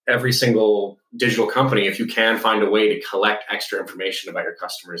every single digital company, if you can find a way to collect extra information about your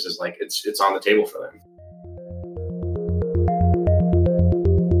customers, is like it's on the table for them.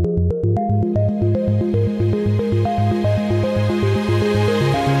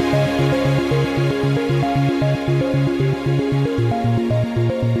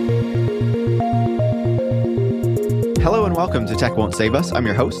 Hello and welcome to Tech Won't Save Us. I'm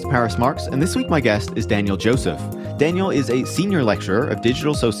your host, Paris Marks, and this week my guest is Daniel Joseph. Daniel is a senior lecturer of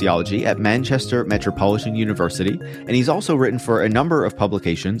digital sociology at Manchester Metropolitan University, and he's also written for a number of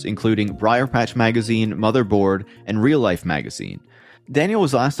publications, including Briarpatch Magazine, Motherboard, and Real Life Magazine. Daniel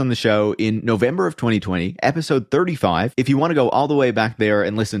was last on the show in November of 2020, episode 35, if you want to go all the way back there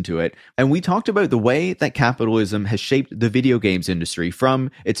and listen to it. And we talked about the way that capitalism has shaped the video games industry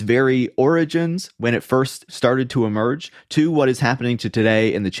from its very origins when it first started to emerge to what is happening to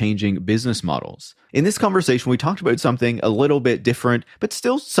today in the changing business models. In this conversation, we talked about something a little bit different, but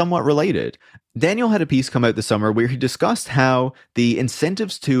still somewhat related. Daniel had a piece come out this summer where he discussed how the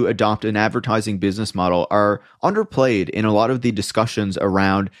incentives to adopt an advertising business model are underplayed in a lot of the discussions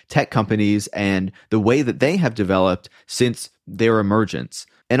around tech companies and the way that they have developed since their emergence.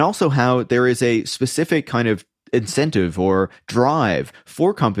 And also how there is a specific kind of incentive or drive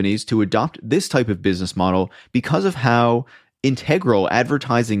for companies to adopt this type of business model because of how integral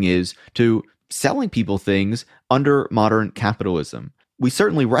advertising is to selling people things under modern capitalism. We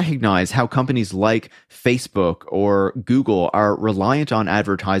certainly recognize how companies like Facebook or Google are reliant on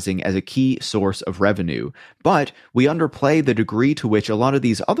advertising as a key source of revenue, but we underplay the degree to which a lot of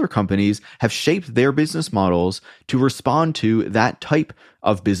these other companies have shaped their business models to respond to that type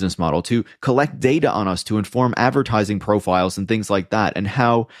of business model, to collect data on us, to inform advertising profiles and things like that, and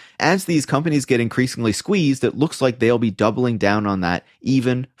how as these companies get increasingly squeezed, it looks like they'll be doubling down on that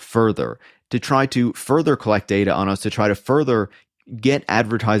even further, to try to further collect data on us, to try to further get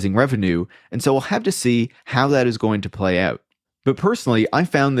advertising revenue. And so we'll have to see how that is going to play out. But personally, I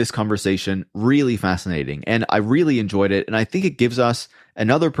found this conversation really fascinating and I really enjoyed it. And I think it gives us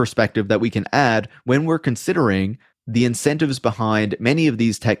another perspective that we can add when we're considering the incentives behind many of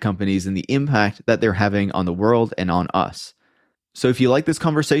these tech companies and the impact that they're having on the world and on us. So if you like this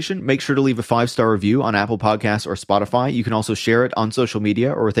conversation, make sure to leave a 5-star review on Apple Podcasts or Spotify. You can also share it on social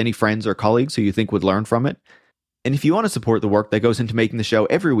media or with any friends or colleagues who you think would learn from it. And if you want to support the work that goes into making the show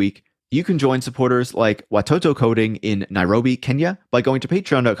every week, you can join supporters like Watoto Coding in Nairobi, Kenya, by going to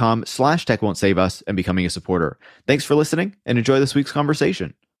patreon.com/techwon'tsaveus and becoming a supporter. Thanks for listening and enjoy this week's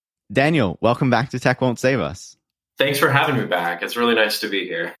conversation. Daniel, welcome back to Tech Won't Save Us. Thanks for having me back. It's really nice to be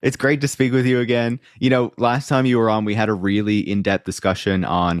here. It's great to speak with you again. You know, last time you were on, we had a really in-depth discussion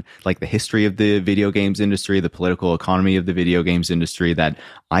on like the history of the video games industry, the political economy of the video games industry that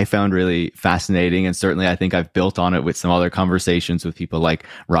I found really fascinating. And certainly I think I've built on it with some other conversations with people like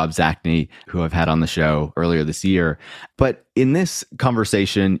Rob Zacny, who I've had on the show earlier this year. But in this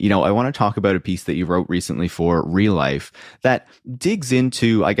conversation, you know, I want to talk about a piece that you wrote recently for Real Life that digs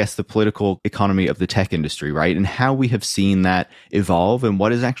into, I guess, the political economy of the tech industry, right? And how we have seen that evolve and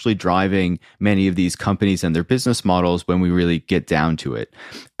what is actually driving many of these companies and their business models when we really get down to it.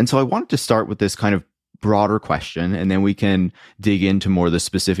 And so I wanted to start with this kind of broader question, and then we can dig into more of the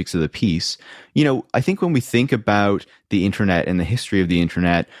specifics of the piece. You know, I think when we think about the internet and the history of the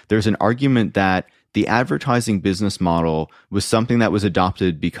internet, there's an argument that the advertising business model was something that was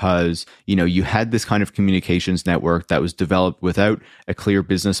adopted because, you know, you had this kind of communications network that was developed without a clear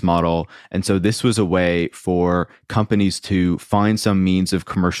business model. And so this was a way for companies to find some means of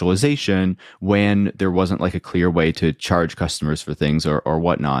commercialization when there wasn't like a clear way to charge customers for things or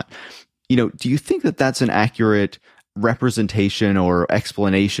whatnot. You know, do you think that that's an accurate representation or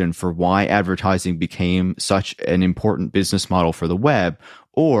explanation for why advertising became such an important business model for the web?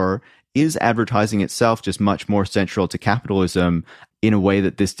 Or is advertising itself just much more central to capitalism in a way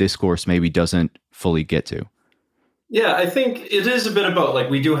that this discourse maybe doesn't fully get to? Yeah, I think it is a bit about like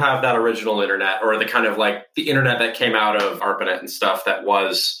we do have that original internet or the kind of like the internet that came out of ARPANET and stuff that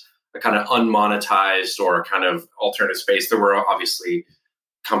was a kind of unmonetized or kind of alternative space. There were obviously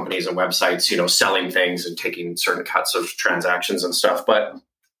companies and websites, you know, selling things and taking certain cuts of transactions and stuff. But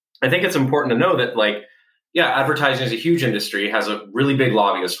I think it's important to know that like, yeah, advertising is a huge industry, has a really big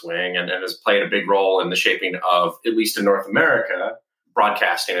lobbyist wing, and has played a big role in the shaping of, at least in North America,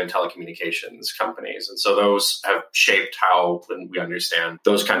 broadcasting and telecommunications companies. And so those have shaped how we understand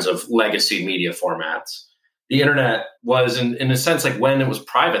those kinds of legacy media formats. The internet was, in a sense, like when it was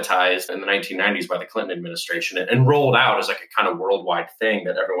privatized in the 1990s by the Clinton administration and rolled out as like a kind of worldwide thing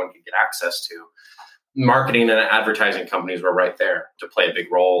that everyone could get access to. marketing and advertising companies were right there to play a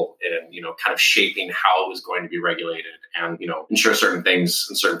big role in, kind of shaping how it was going to be regulated and, ensure certain things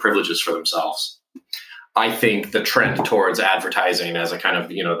and certain privileges for themselves. I think the trend towards advertising as a kind of,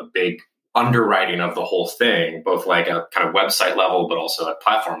 the big underwriting of the whole thing, both like a kind of website level, but also at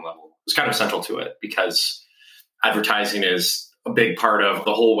platform level, was kind of central to it because advertising is a big part of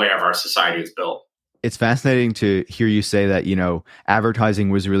the whole way of our society is built. It's fascinating to hear you say that,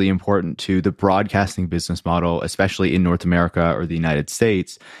 advertising was really important to the broadcasting business model, especially in North America or the United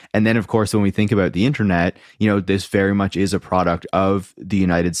States. And then, of course, when we think about the internet, this very much is a product of the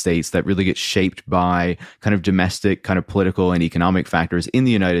United States that really gets shaped by kind of domestic, kind of political and economic factors in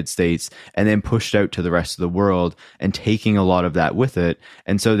the United States, and then pushed out to the rest of the world and taking a lot of that with it.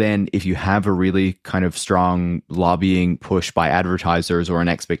 And so then if you have a really kind of strong lobbying push by advertisers or an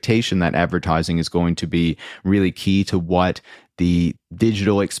expectation that advertising is going to be really key to what the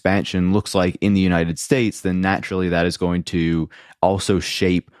digital expansion looks like in the United States, then naturally that is going to also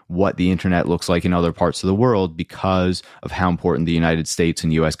shape what the internet looks like in other parts of the world because of how important the United States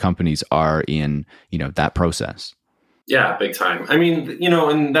and US companies are in, that process. Yeah, big time. I mean,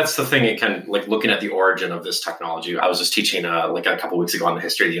 and that's the thing. It can looking at the origin of this technology. I was just teaching a couple weeks ago on the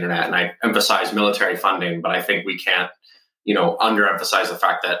history of the internet, and I emphasized military funding, but I think we can't underemphasize the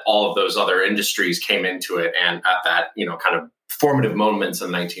fact that all of those other industries came into it and at that, kind of formative moments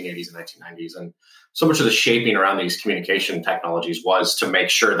in the 1980s and 1990s. And so much of the shaping around these communication technologies was to make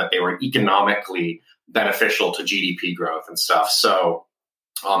sure that they were economically beneficial to GDP growth and stuff. So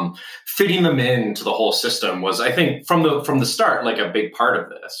fitting them into the whole system was, I think, from the start, like a big part of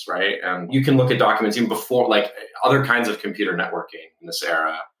this, right? And you can look at documents even before, like other kinds of computer networking in this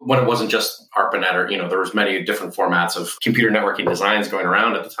era, when it wasn't just ARPANET or, there was many different formats of computer networking designs going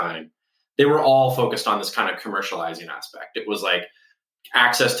around at the time. They were all focused on this kind of commercializing aspect. It was like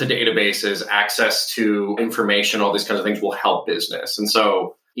access to databases, access to information, all these kinds of things will help business. And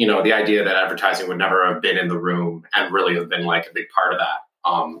so, the idea that advertising would never have been in the room and really have been like a big part of that,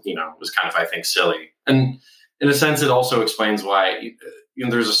 was kind of, I think, silly. And in a sense, it also explains why,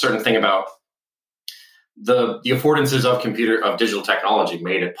 there's a certain thing about the affordances of digital technology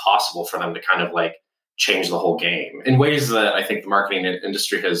made it possible for them to kind of like change the whole game in ways that I think the marketing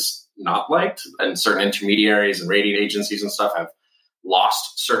industry has not liked. And certain intermediaries and rating agencies and stuff have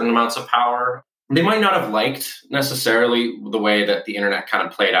lost certain amounts of power. They might not have liked necessarily the way that the internet kind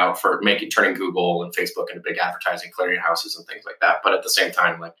of played out for turning Google and Facebook into big advertising clearinghouses and things like that. But at the same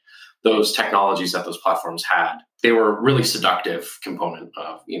time, like those technologies that those platforms had, they were a really seductive component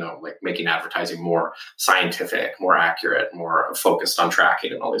of, like making advertising more scientific, more accurate, more focused on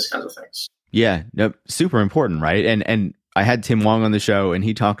tracking and all these kinds of things. Yeah, no, super important, right? And I had Tim Wong on the show, and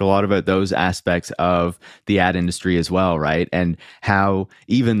he talked a lot about those aspects of the ad industry as well, right? And how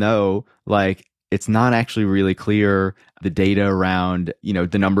even though like it's not actually really clear the data around,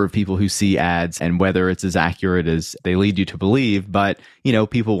 the number of people who see ads and whether it's as accurate as they lead you to believe. But,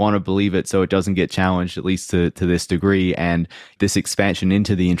 people want to believe it so it doesn't get challenged, at least to this degree. And this expansion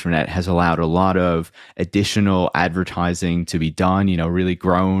into the internet has allowed a lot of additional advertising to be done, really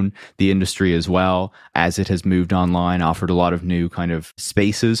grown the industry as well as it has moved online, offered a lot of new kind of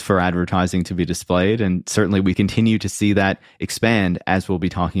spaces for advertising to be displayed. And certainly we continue to see that expand as we'll be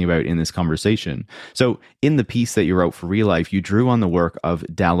talking about in this conversation. So in the piece that you wrote for Real Life, you drew on the work of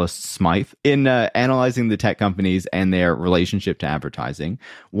Dallas Smythe in analyzing the tech companies and their relationship to advertising.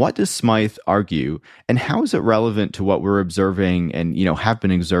 What does Smythe argue, and how is it relevant to what we're observing and have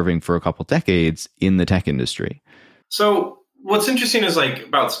been observing for a couple decades in the tech industry? So what's interesting is like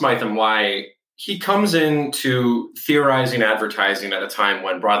about Smythe and why he comes into theorizing advertising at a time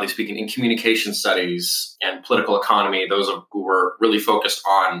when, broadly speaking, in communication studies and political economy, those who were really focused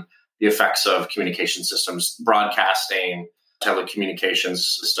on the effects of communication systems, broadcasting, telecommunications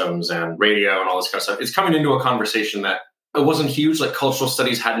systems, and radio and all this kind of stuff. It's coming into a conversation that it wasn't huge. Like cultural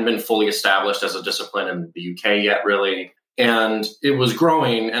studies hadn't been fully established as a discipline in the UK yet, really. And it was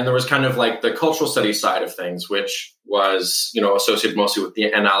growing. And there was kind of like the cultural studies side of things, which was, associated mostly with the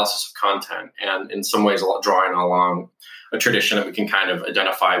analysis of content. And in some ways, drawing along a tradition that we can kind of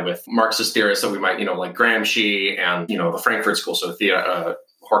identify with Marxist theorists that we might, like Gramsci and, the Frankfurt School. So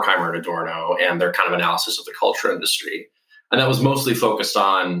Horkheimer and Adorno and their kind of analysis of the culture industry. And that was mostly focused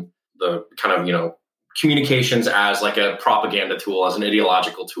on the kind of, communications as like a propaganda tool, as an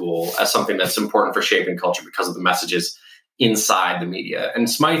ideological tool, as something that's important for shaping culture because of the messages inside the media. And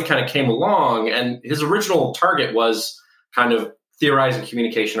Smythe kind of came along, and his original target was kind of theorizing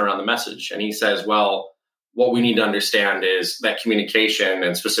communication around the message. And he says, well, what we need to understand is that communication,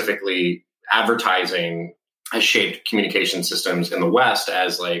 and specifically advertising, has shaped communication systems in the West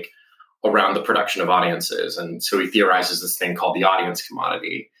as like around the production of audiences. And so he theorizes this thing called the audience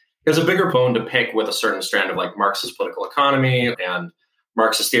commodity. He has a bigger bone to pick with a certain strand of like Marxist political economy, and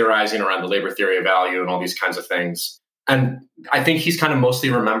Marx is theorizing around the labor theory of value and all these kinds of things. And I think he's kind of mostly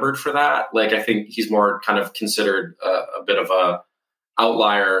remembered for that. Like, I think he's more kind of considered a bit of a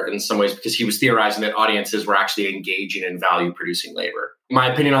outlier in some ways because he was theorizing that audiences were actually engaging in value producing labor.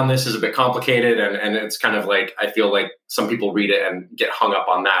 My opinion on this is a bit complicated, and it's kind of like, I feel like some people read it and get hung up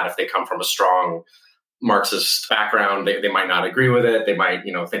on that. If they come from a strong Marxist background, they might not agree with it. They might,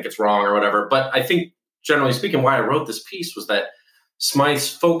 think it's wrong or whatever. But I think, generally speaking, why I wrote this piece was that Smyth's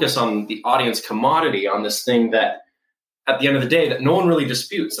focus on the audience commodity, on this thing that at the end of the day, that no one really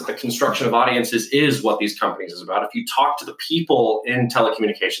disputes, that the construction of audiences is what these companies is about. If you talk to the people in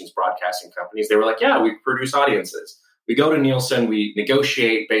telecommunications broadcasting companies, they were like, yeah, we produce audiences. We go to Nielsen, we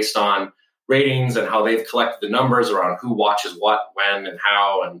negotiate based on ratings and how they've collected the numbers around who watches what, when, and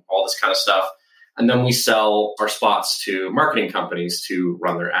how, and all this kind of stuff. And then we sell our spots to marketing companies to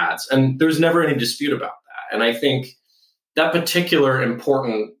run their ads. And there's never any dispute about that. And I think that particular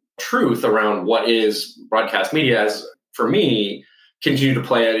important truth around what is broadcast media has, for me, continue to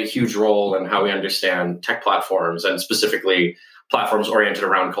play a huge role in how we understand tech platforms, and specifically platforms oriented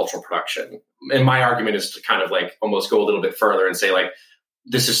around cultural production. And my argument is to kind of like almost go a little bit further and say, like,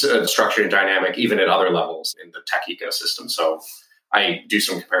 this is a structured and dynamic even at other levels in the tech ecosystem. So I do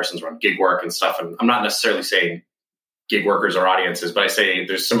some comparisons around gig work and stuff. And I'm not necessarily saying gig workers are audiences, but I say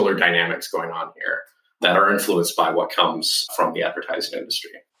there's similar dynamics going on here that are influenced by what comes from the advertising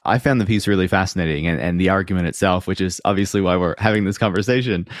industry. I found the piece really fascinating and the argument itself, which is obviously why we're having this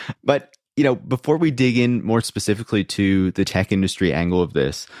conversation. But, before we dig in more specifically to the tech industry angle of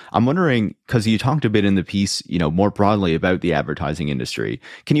this, I'm wondering, because you talked a bit in the piece, more broadly about the advertising industry.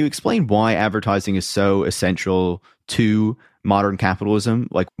 Can you explain why advertising is so essential to modern capitalism,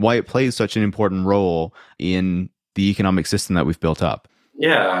 like why it plays such an important role in the economic system that we've built up?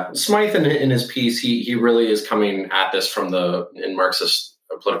 Yeah, Smyth in his piece, he really is coming at this from in Marxist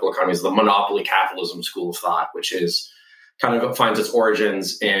political economies, the monopoly capitalism school of thought, which is kind of finds its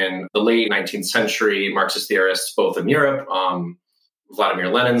origins in the late 19th century. Marxist theorists, both in Europe, Vladimir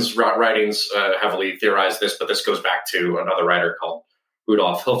Lenin's writings heavily theorized this, but this goes back to another writer called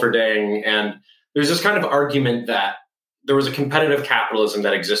Rudolf Hilferding. And there's this kind of argument that there was a competitive capitalism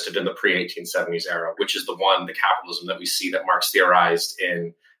that existed in the pre-1870s era, which is the capitalism that we see that Marx theorized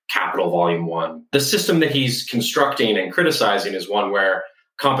in Capital Volume 1. The system that he's constructing and criticizing is one where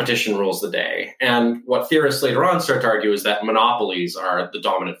competition rules the day. And what theorists later on start to argue is that monopolies are the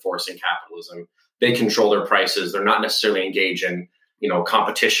dominant force in capitalism. They control their prices. They're not necessarily engaged in,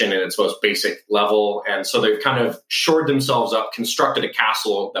 competition in its most basic level. And so they've kind of shored themselves up, constructed a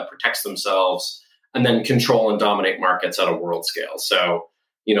castle that protects themselves, and then control and dominate markets at a world scale. So,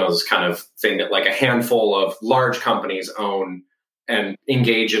 this kind of thing that like a handful of large companies own and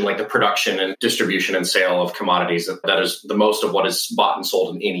engage in like the production and distribution and sale of commodities. That is the most of what is bought and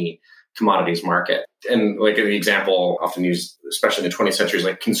sold in any commodities market. And like the example often used, especially in the 20th century, is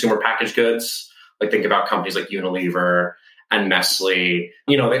like consumer packaged goods. Like think about companies like Unilever and Nestle.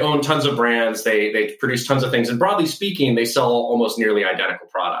 They own tons of brands. They produce tons of things. And broadly speaking, they sell almost nearly identical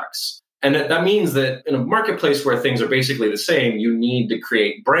products. And that means that in a marketplace where things are basically the same, you need to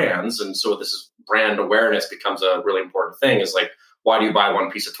create brands. And so this is brand awareness becomes a really important thing. Is like, why do you buy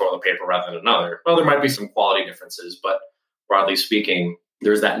one piece of toilet paper rather than another? Well, there might be some quality differences, but broadly speaking,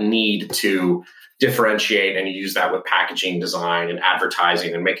 there's that need to differentiate, and you use that with packaging design and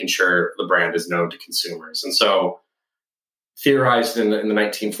advertising and making sure the brand is known to consumers. And so theorized in the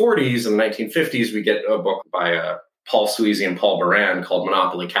 1940s and the 1950s, we get a book by Paul Sweezy and Paul Baran called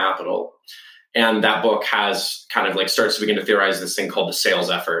Monopoly Capital. And that book has kind of like starts to begin to theorize this thing called the sales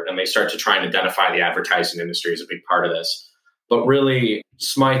effort. And they start to try and identify the advertising industry as a big part of this. But really,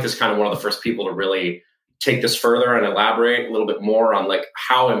 Smyth is kind of one of the first people to really take this further and elaborate a little bit more on like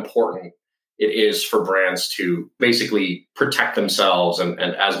how important it is for brands to basically protect themselves and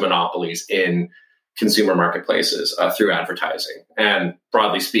as monopolies in consumer marketplaces through advertising. And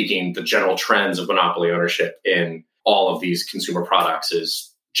broadly speaking, the general trends of monopoly ownership in all of these consumer products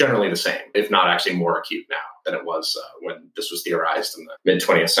is generally the same, if not actually more acute now than it was when this was theorized in the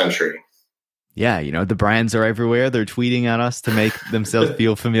mid-20th century. Yeah, the brands are everywhere. They're tweeting at us to make themselves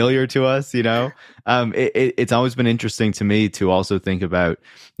feel familiar to us, It's always been interesting to me to also think about,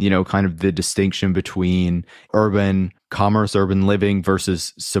 kind of the distinction between urban commerce, urban living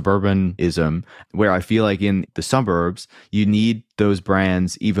versus suburbanism, where I feel like in the suburbs, you need those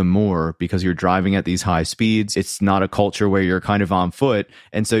brands even more because you're driving at these high speeds. It's not a culture where you're kind of on foot.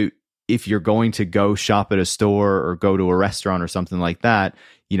 And so if you're going to go shop at a store or go to a restaurant or something like that,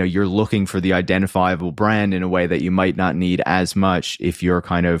 you're looking for the identifiable brand in a way that you might not need as much if you're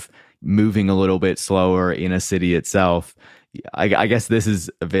kind of moving a little bit slower in a city itself. I guess this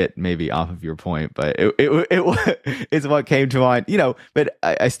is a bit maybe off of your point, but it's what came to mind, but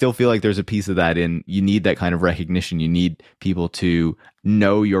I still feel like there's a piece of that in you need that kind of recognition. You need people to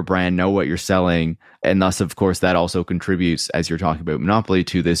know your brand, know what you're selling. And thus, of course, that also contributes, as you're talking about monopoly,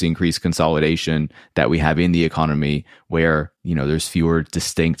 to this increased consolidation that we have in the economy where, there's fewer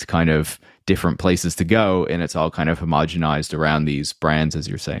distinct kind of different places to go. And it's all kind of homogenized around these brands, as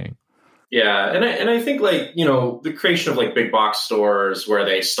you're saying. Yeah, and I think the creation of big box stores where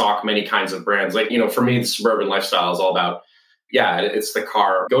they stock many kinds of brands. For me, the suburban lifestyle is all about, it's the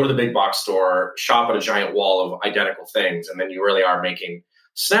car. Go to the big box store, shop at a giant wall of identical things, and then you really are making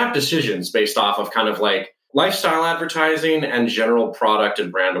snap decisions based off of kind of lifestyle advertising and general product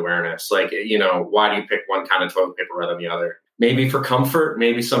and brand awareness. Why do you pick one kind of toilet paper rather than the other? Maybe for comfort,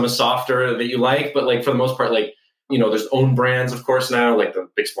 maybe some is softer that you like, but for the most part, there's own brands, of course, now. The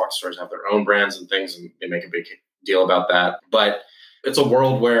big box stores have their own brands and things, and they make a big deal about that. But it's a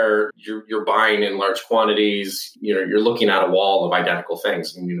world where you're buying in large quantities. You're looking at a wall of identical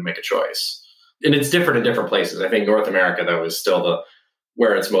things, and you need to make a choice. And it's different in different places. I think North America, though, is still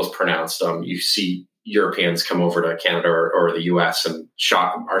where it's most pronounced. You see Europeans come over to Canada or the US and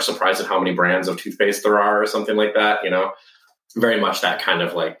are surprised at how many brands of toothpaste there are, or something like that. Very much that kind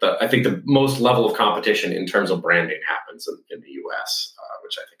of I think the most level of competition in terms of branding happens in the US,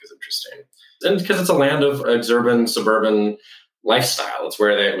 which I think is interesting. And because it's a land of exurban, suburban lifestyle, it's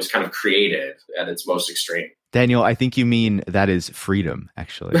where it was kind of created at its most extreme. Daniel, I think you mean that is freedom,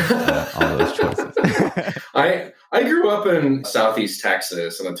 actually, all those choices. I grew up in Southeast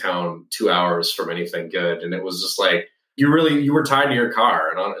Texas in a town 2 hours from anything good. And it was just you were tied to your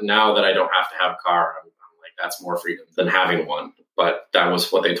car. And now that I don't have to have a car, that's more freedom than having one. But that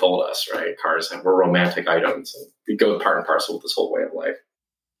was what they told us, right? Cars were romantic items. And it goes part and parcel with this whole way of life.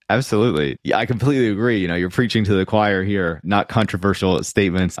 Absolutely. Yeah, I completely agree. You're preaching to the choir here, not controversial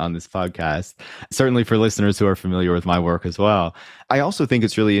statements on this podcast. Certainly for listeners who are familiar with my work as well. I also think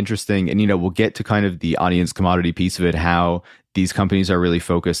it's really interesting, and we'll get to kind of the audience commodity piece of it, how these companies are really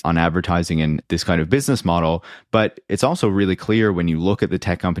focused on advertising and this kind of business model. But it's also really clear when you look at the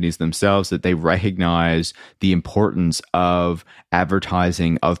tech companies themselves that they recognize the importance of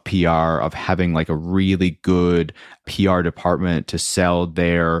advertising, of PR, of having a really good PR department to sell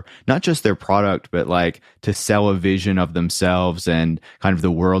not just their product, but to sell a vision of themselves and kind of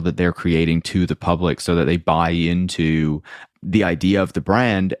the world that they're creating to the public so that they buy into the idea of the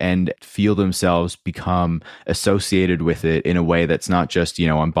brand and feel themselves become associated with it in a way that's not just,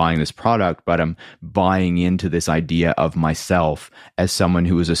 I'm buying this product, but I'm buying into this idea of myself as someone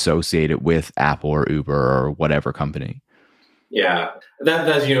who is associated with Apple or Uber or whatever company. Yeah,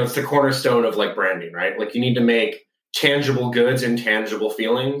 that's, it's the cornerstone of branding, right? You need to make tangible goods and tangible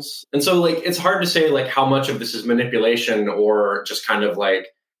feelings. And so it's hard to say how much of this is manipulation or just kind of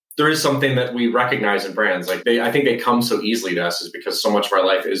there is something that we recognize in brands. I think they come so easily to us is because so much of our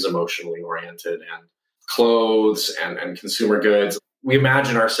life is emotionally oriented, and clothes and consumer goods. We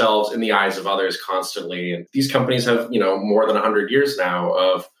imagine ourselves in the eyes of others constantly. And these companies have, more than 100 years now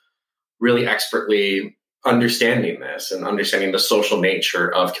of really expertly understanding this and understanding the social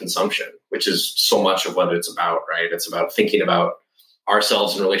nature of consumption, which is so much of what it's about, right? It's about thinking about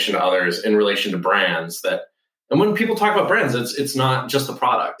ourselves in relation to others, in relation to brands and when people talk about brands, it's not just the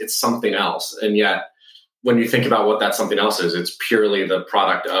product, it's something else. And yet, when you think about what that something else is, it's purely the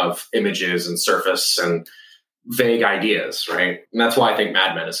product of images and surface and vague ideas, right? And that's why I think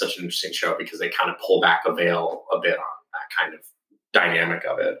Mad Men is such an interesting show, because they kind of pull back a veil a bit on that kind of dynamic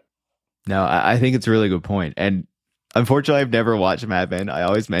of it. No, I think it's a really good point. And unfortunately, I've never watched Mad Men. I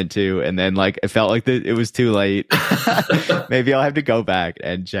always meant to. And then it felt like it was too late. Maybe I'll have to go back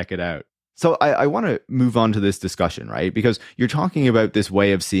and check it out. So I want to move on to this discussion, right? Because you're talking about this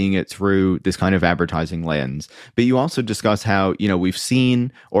way of seeing it through this kind of advertising lens, but you also discuss how, we've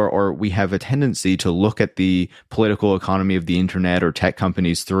seen or we have a tendency to look at the political economy of the internet or tech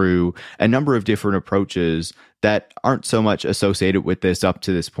companies through a number of different approaches that aren't so much associated with this up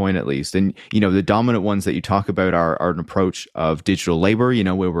to this point, at least. And, the dominant ones that you talk about are an approach of digital labor,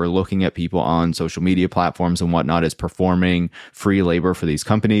 where we're looking at people on social media platforms and whatnot as performing free labor for these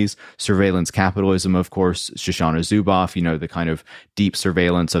companies. Surveillance capitalism, of course, Shoshana Zuboff, the kind of deep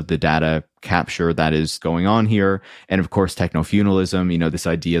surveillance of the data capture that is going on here. And of course, techno-feudalism, this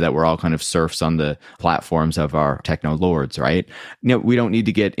idea that we're all kind of serfs on the platforms of our techno lords, right? We don't need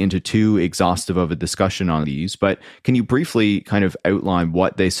to get into too exhaustive of a discussion on these, but can you briefly kind of outline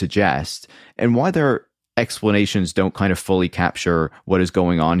what they suggest and why their explanations don't kind of fully capture what is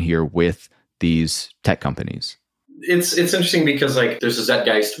going on here with these tech companies? It's interesting because there's a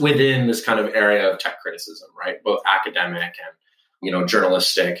zeitgeist within this kind of area of tech criticism, right? Both academic and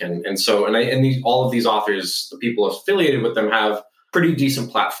journalistic, all of these authors, the people affiliated with them, have pretty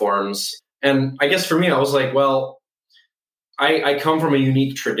decent platforms. And I guess for me, I was like, well, I come from a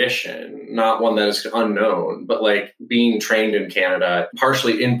unique tradition, not one that is unknown, but being trained in Canada,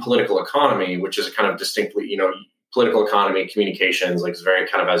 partially in political economy, which is a kind of distinctly, political economy, communications, is very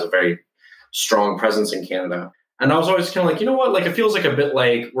kind of has a very strong presence in Canada. And I was always kind of it feels like a bit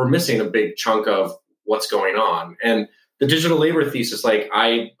like we're missing a big chunk of what's going on. And the digital labor thesis,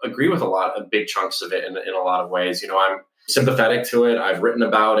 I agree with a lot of big chunks of it in a lot of ways. I'm sympathetic to it. I've written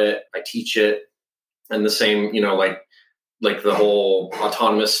about it. I teach it. And the same, the whole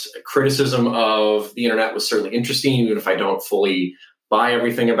autonomous criticism of the internet was certainly interesting, even if I don't fully buy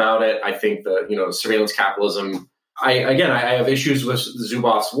everything about it. I think that, surveillance capitalism, I have issues with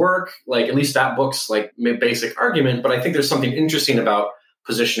Zuboff's work, at least that book's basic argument, but I think there's something interesting about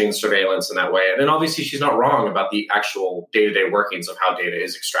positioning surveillance in that way. And obviously she's not wrong about the actual day-to-day workings of how data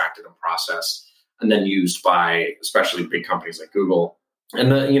is extracted and processed and then used by especially big companies like Google.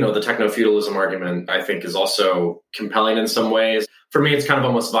 And the techno-feudalism argument, I think, is also compelling in some ways. For me, it's kind of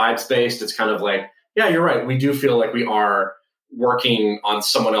almost vibes-based. It's kind of yeah, you're right. We do feel like we are working on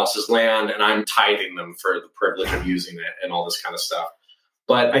someone else's land and I'm tithing them for the privilege of using it and all this kind of stuff.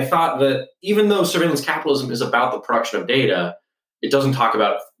 But I thought that even though surveillance capitalism is about the production of data, it doesn't talk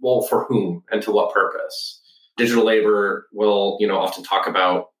about, well, for whom and to what purpose. Digital labor will, often talk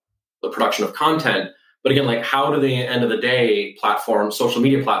about the production of content. But again, how do the end of the day platforms, social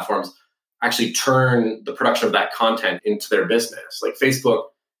media platforms, actually turn the production of that content into their business? Facebook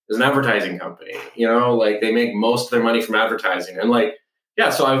is an advertising company, they make most of their money from advertising.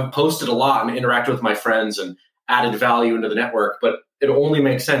 And so I've posted a lot and interacted with my friends and added value into the network, but it only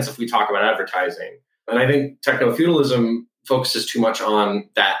makes sense if we talk about advertising. And I think techno-feudalism focuses too much on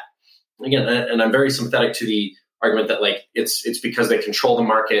that. Again, and I'm very sympathetic to the argument that it's because they control the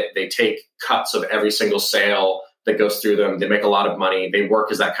market, they take cuts of every single sale that goes through them, they make a lot of money, they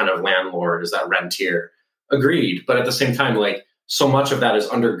work as that kind of landlord, as that rentier. Agreed. But at the same time, so much of that is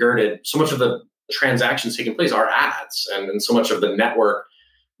undergirded, so much of the transactions taking place are ads, and so much of the network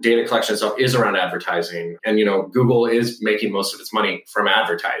data collection stuff is around advertising. And, Google is making most of its money from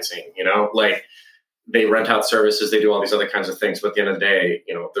advertising, they rent out services, they do all these other kinds of things, but at the end of the day,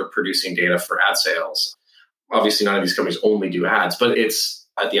 they're producing data for ad sales. Obviously, none of these companies only do ads, but it's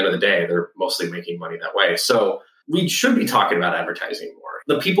at the end of the day, they're mostly making money that way. So we should be talking about advertising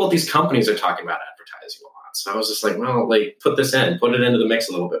more. The people at these companies are talking about advertising a lot. So I was just put it into the mix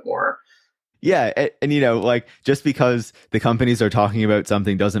a little bit more. Yeah. And just because the companies are talking about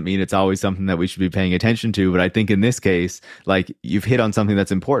something doesn't mean it's always something that we should be paying attention to. But I think in this case, you've hit on something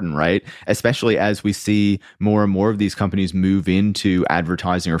that's important, right? Especially as we see more and more of these companies move into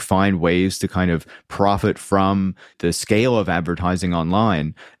advertising or find ways to kind of profit from the scale of advertising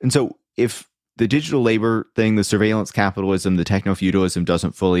online. And so if the digital labor thing, the surveillance capitalism, the techno-feudalism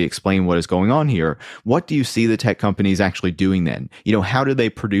doesn't fully explain what is going on here, what do you see the tech companies actually doing then? How do they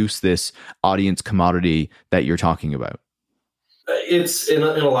produce this audience commodity that you're talking about? It's in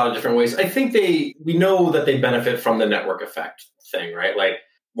a lot of different ways. I think we know that they benefit from the network effect thing, right?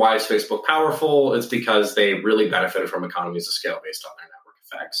 Why is Facebook powerful? It's because they really benefited from economies of scale based on their network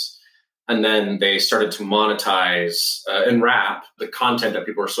effects. And then they started to monetize and wrap the content that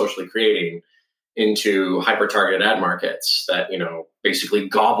people are socially creating into hyper-targeted ad markets that, basically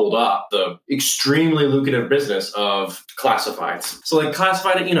gobbled up the extremely lucrative business of classifieds. So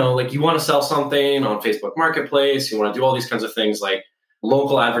classified, you want to sell something on Facebook Marketplace, you want to do all these kinds of things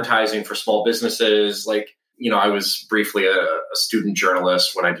local advertising for small businesses. I was briefly a student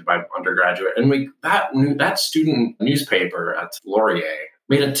journalist when I did my undergraduate, and that student newspaper at Laurier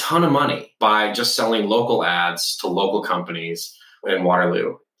made a ton of money by just selling local ads to local companies in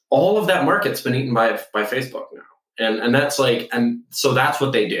Waterloo. All of that market's been eaten by Facebook now. And that's and so that's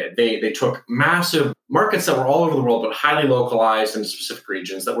what they did. They took massive markets that were all over the world, but highly localized in specific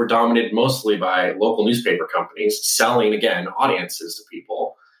regions that were dominated mostly by local newspaper companies selling, again, audiences to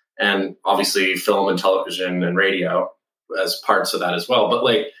people. And obviously film and television and radio as parts of that as well. But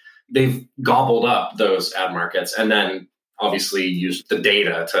they've gobbled up those ad markets and then obviously use the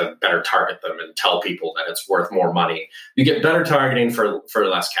data to better target them and tell people that it's worth more money. You get better targeting for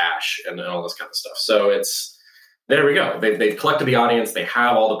less cash and all this kind of stuff. So there we go. They've collected the audience. They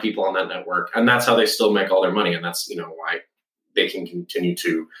have all the people on that network, and that's how they still make all their money. And that's, why they can continue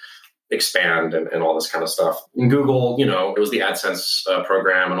to expand and all this kind of stuff. In Google, it was the AdSense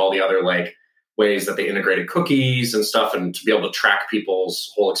program and all the other ways that they integrated cookies and stuff, and to be able to track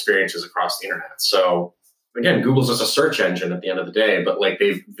people's whole experiences across the internet. So again, Google's just a search engine at the end of the day, but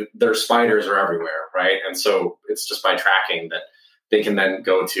their spiders are everywhere, right? And so it's just by tracking that they can then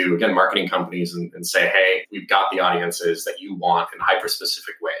go to, again, marketing companies and say, hey, we've got the audiences that you want in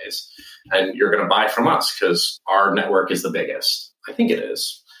hyper-specific ways, and you're going to buy from us because our network is the biggest. I think it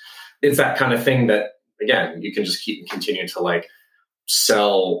is. It's that kind of thing that, again, you can just continue to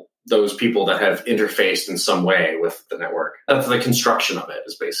sell those people that have interfaced in some way with the network. That's the construction of it,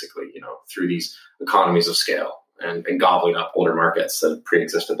 is basically, through these economies of scale and gobbling up older markets that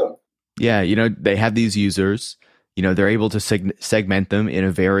pre-existed them. Yeah, they have these users. They're able to segment them in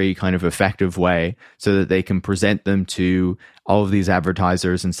a very kind of effective way so that they can present them to all of these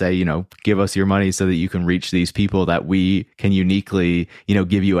advertisers and say, give us your money so that you can reach these people that we can uniquely,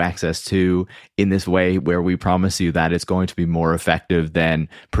 give you access to in this way where we promise you that it's going to be more effective than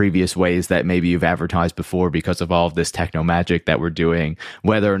previous ways that maybe you've advertised before because of all of this techno magic that we're doing.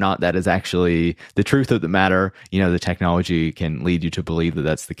 Whether or not that is actually the truth of the matter, the technology can lead you to believe that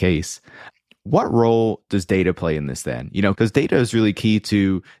that's the case. What role does data play in this then? Because data is really key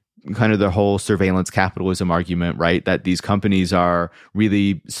to kind of the whole surveillance capitalism argument, right? That these companies are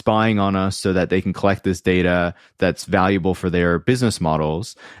really spying on us so that they can collect this data that's valuable for their business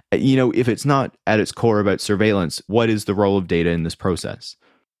models. If it's not at its core about surveillance, what is the role of data in this process?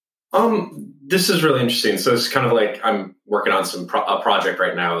 This is really interesting. So it's kind of I'm working on a project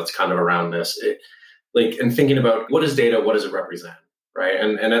right now that's kind of around this, and thinking about what is data, what does it represent? Right.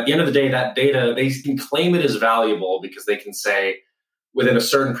 And at the end of the day, that data, they can claim it is valuable because they can say within a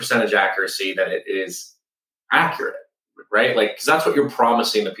certain percentage accuracy that it is accurate. Right. Because that's what you're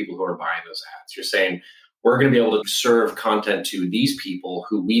promising the people who are buying those ads. You're saying, we're going to be able to serve content to these people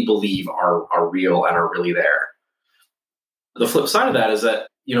who we believe are real and are really there. The flip side of that is that,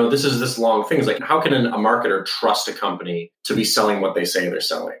 this is this long thing. It's how can a marketer trust a company to be selling what they say they're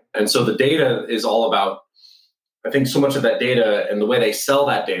selling? And so the data is all about, I think so much of that data and the way they sell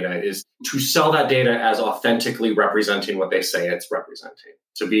that data is to sell that data as authentically representing what they say it's representing.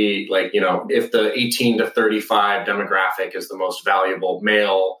 To be if the 18 to 35 demographic is the most valuable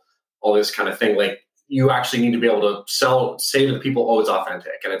male, all this kind of thing, you actually need to be able to say to the people, oh, it's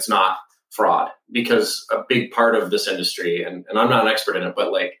authentic and it's not fraud. Because a big part of this industry, and I'm not an expert in it,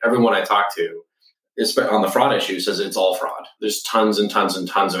 but everyone I talk to on the fraud issue says it's all fraud. There's tons and tons and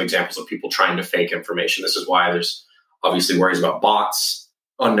tons of examples of people trying to fake information. This is why there's obviously worries about bots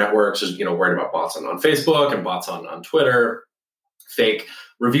on networks. There's, worried about bots on Facebook and bots on Twitter, fake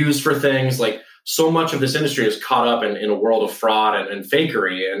reviews for things. So much of this industry is caught up in a world of fraud and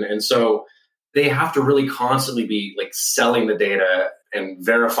fakery. And so they have to really constantly be selling the data and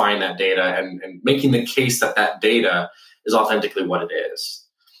verifying that data and making the case that data is authentically what it is.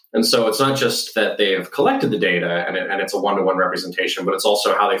 And so it's not just that they've collected the data and it's a one-to-one representation, but it's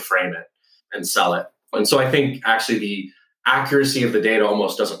also how they frame it and sell it. And so I think actually the accuracy of the data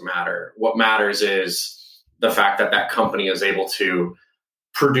almost doesn't matter. What matters is the fact that company is able to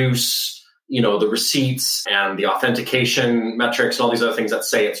produce, the receipts and the authentication metrics and all these other things that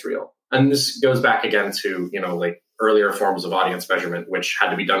say it's real. And this goes back again to, earlier forms of audience measurement, which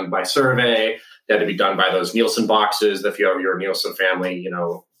had to be done by survey. They had to be done by those Nielsen boxes. If you're a Nielsen family,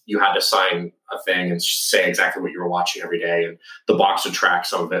 you had to sign a thing and say exactly what you were watching every day. And the box would track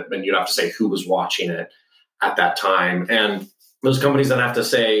some of it. And you'd have to say who was watching it at that time. And those companies then have to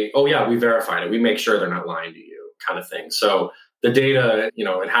say, oh, yeah, we verified it. We make sure they're not lying to you kind of thing. So the data,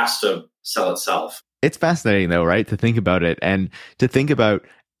 it has to sell itself. It's fascinating, though, right, to think about it and to think about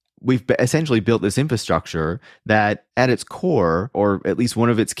we've essentially built this infrastructure that at its core, or at least one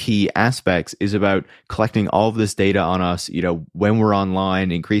of its key aspects, is about collecting all of this data on us, when we're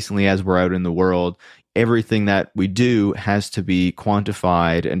online, increasingly as we're out in the world. Everything that we do has to be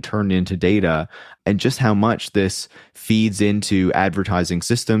quantified and turned into data, and just how much this feeds into advertising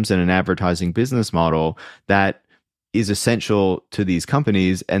systems and an advertising business model that is essential to these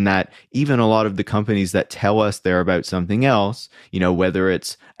companies, and that even a lot of the companies that tell us they're about something else, whether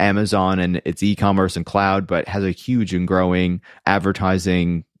it's Amazon and its e-commerce and cloud, but has a huge and growing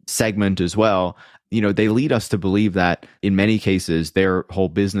advertising segment as well, they lead us to believe that in many cases, their whole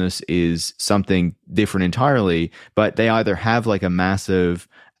business is something different entirely, but they either have a massive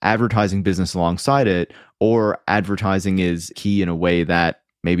advertising business alongside it, or advertising is key in a way that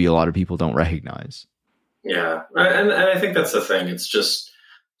maybe a lot of people don't recognize. Yeah. And I think that's the thing. It's just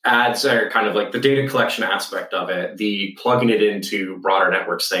ads are kind of like the data collection aspect of it. The plugging it into broader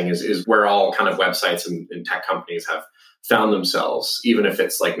networks thing is where all kind of websites and tech companies have found themselves, even if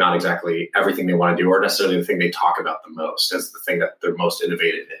it's like not exactly everything they want to do or necessarily the thing they talk about the most as the thing that they're most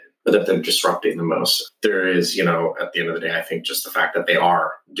innovative in, or that they're disrupting the most. There is, at the end of the day, I think just the fact that they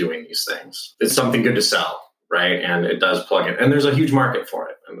are doing these things, it's something good to sell, right? And it does plug in. And there's a huge market for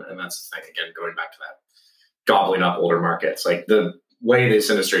it. And that's the thing, again, going back to that gobbling up older markets. Like the way this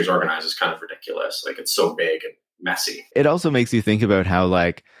industry is organized is kind of ridiculous. Like it's so big and messy. It also makes you think about how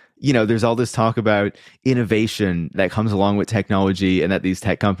there's all this talk about innovation that comes along with technology and that these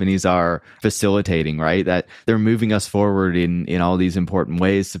tech companies are facilitating, right? That they're moving us forward in all these important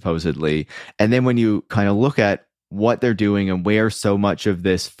ways, supposedly. And then when you kind of look at what they're doing and where so much of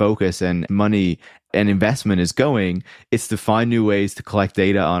this focus and money and investment is going, it's to find new ways to collect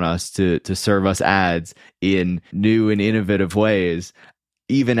data on us, to serve us ads in new and innovative ways,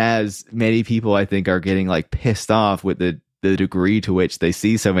 even as many people, I think, are getting pissed off with the degree to which they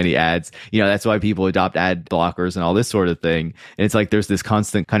see so many ads. That's why people adopt ad blockers and all this sort of thing. And it's there's this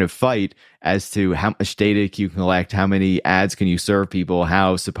constant kind of fight as to how much data can you collect, how many ads can you serve people,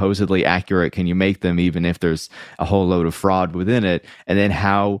 how supposedly accurate can you make them, even if there's a whole load of fraud within it. And then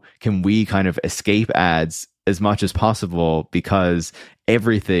how can we kind of escape ads as much as possible, because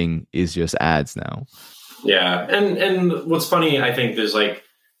everything is just ads now. Yeah. And what's funny, I think there's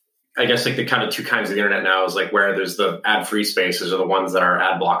I guess the kind of two kinds of the internet now is where there's the ad-free spaces are the ones that our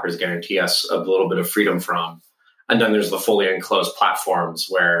ad blockers guarantee us a little bit of freedom from. And then there's the fully enclosed platforms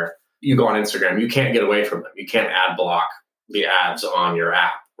where you go on Instagram, you can't get away from them. You can't ad block the ads on your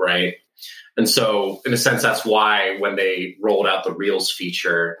app, right? And so in a sense, that's why when they rolled out the Reels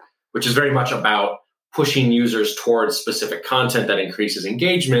feature, which is very much about pushing users towards specific content that increases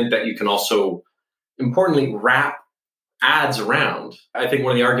engagement, that you can also importantly wrap ads around. I think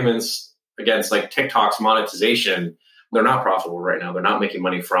one of the arguments against TikTok's monetization, they're not profitable right now. They're not making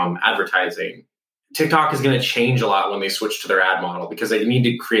money from advertising. TikTok is going to change a lot when they switch to their ad model because they need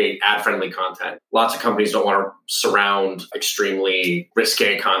to create ad-friendly content. Lots of companies don't want to surround extremely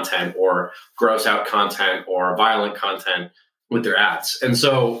risque content or gross out content or violent content with their ads. And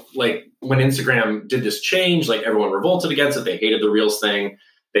so when Instagram did this change, everyone revolted against it. They hated the Reels thing.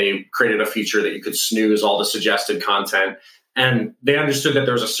 They created a feature that you could snooze all the suggested content. And they understood that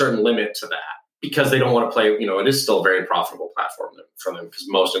there was a certain limit to that because they don't want to play, it is still a very profitable platform for them because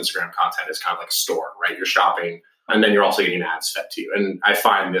most Instagram content is kind of like a store, right? You're shopping and then you're also getting ads fed to you. And I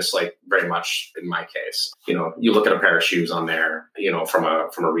find this very much in my case, you look at a pair of shoes on there, from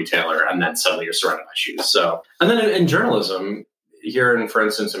a retailer, and then suddenly you're surrounded by shoes. So, and then in journalism here, for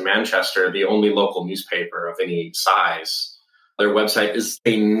instance, in Manchester, the only local newspaper of any size, their website is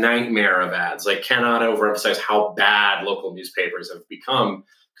a nightmare of ads. Cannot overemphasize how bad local newspapers have become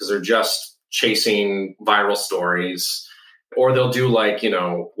because they're just chasing viral stories. Or they'll do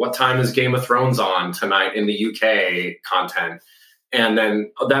what time is Game of Thrones on tonight in the UK content. And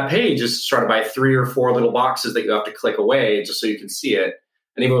then that page is surrounded by 3 or 4 little boxes that you have to click away just so you can see it.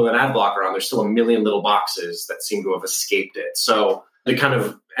 And even with an ad blocker on, there's still a million little boxes that seem to have escaped it. So the kind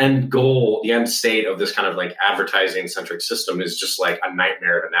of end goal, the end state of this kind of advertising centric system is just a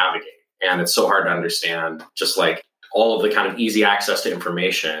nightmare to navigate. And it's so hard to understand just all of the kind of easy access to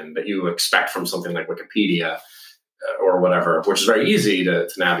information that you expect from something like Wikipedia or whatever, which is very easy to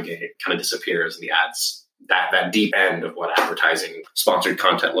navigate, kind of disappears in the ads, that deep end of what advertising sponsored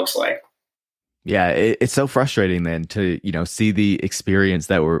content looks like. Yeah, it's so frustrating then to, see the experience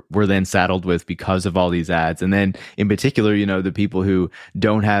that we're then saddled with because of all these ads. And then in particular, the people who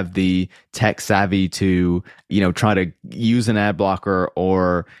don't have the tech savvy to, try to use an ad blocker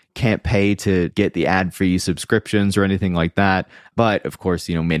or can't pay to get the ad-free subscriptions or anything like that. But of course,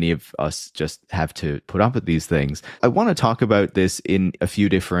 many of us just have to put up with these things. I want to talk about this in a few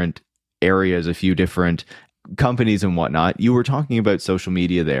different areas, a few different companies and whatnot. You were talking about social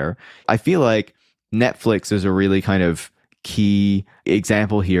media there. I feel like Netflix is a really kind of key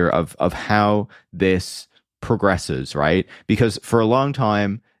example here of how this progresses, right? Because for a long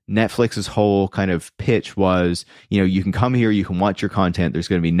time, Netflix's whole kind of pitch was, you can come here, you can watch your content, there's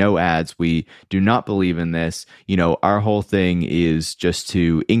going to be no ads. We do not believe in this. Our whole thing is just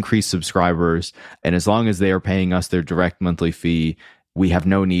to increase subscribers. And as long as they are paying us their direct monthly fee, we have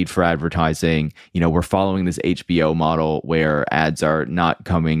no need for advertising. We're following this HBO model where ads are not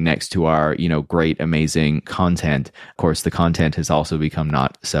coming next to our, great, amazing content. Of course, the content has also become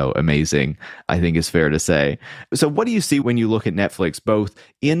not so amazing, I think is fair to say. So what do you see when you look at Netflix, both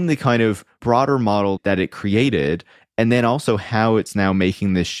in the kind of broader model that it created, and then also how it's now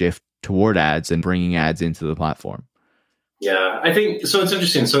making this shift toward ads and bringing ads into the platform? Yeah, I think so. It's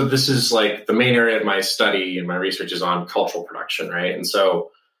interesting. So this is like the main area of my study and my research is on cultural production, right? And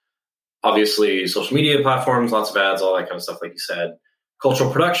so obviously social media platforms, lots of ads, all that kind of stuff, like you said.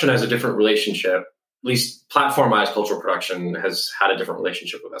 Cultural production has a different relationship, at least platformized cultural production has had a different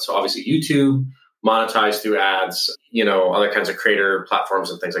relationship with that. So obviously YouTube monetized through ads, other kinds of creator platforms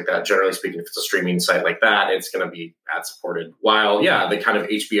and things like that. Generally speaking, if it's a streaming site like that, it's going to be ad supported. While, the kind of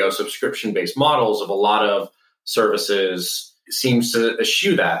HBO subscription-based models of a lot of services seems to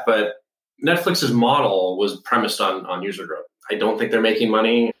eschew that. But Netflix's model was premised on user growth. I don't think they're making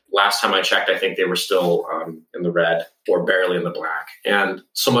money. Last time I checked, I think they were still in the red or barely in the black. And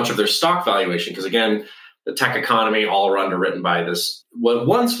so much of their stock valuation, because again, the tech economy all are underwritten by this, what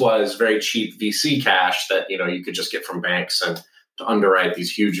once was very cheap VC cash that, you could just get from banks and to underwrite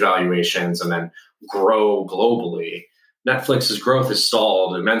these huge valuations and then grow globally. Netflix's growth has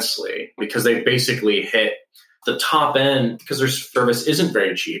stalled immensely because they've basically hit the top end because their service isn't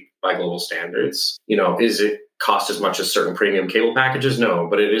very cheap by global standards. Is it cost as much as certain premium cable packages? No,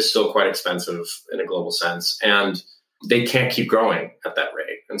 but it is still quite expensive in a global sense. And they can't keep growing at that rate.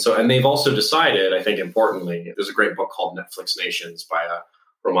 And they've also decided, I think importantly, there's a great book called Netflix Nations by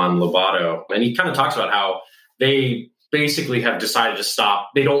Roman Lobato. And he kind of talks about how they basically have decided to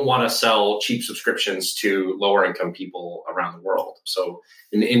stop. They don't want to sell cheap subscriptions to lower income people around the world. So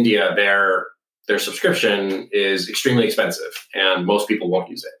in India, their subscription is extremely expensive and most people won't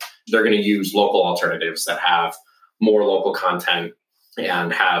use it. They're going to use local alternatives that have more local content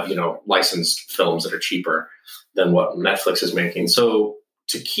and have, licensed films that are cheaper than what Netflix is making. So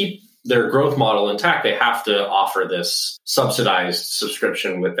to keep their growth model intact, they have to offer this subsidized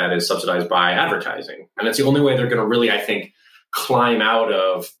subscription that is subsidized by advertising. And it's the only way they're going to really, I think, climb out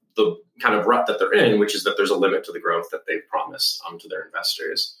of the kind of rut that they're in, which is that there's a limit to the growth that they've promised to their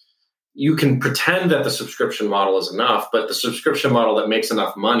investors. You can pretend that the subscription model is enough, but the subscription model that makes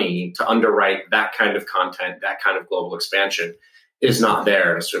enough money to underwrite that kind of content, that kind of global expansion is not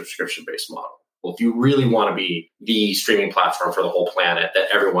there in a subscription-based model. Well, if you really want to be the streaming platform for the whole planet that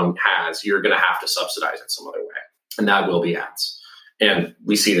everyone has, you're going to have to subsidize it some other way. And that will be ads. And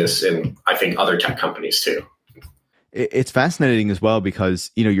we see this in, I think, other tech companies too. It's fascinating as well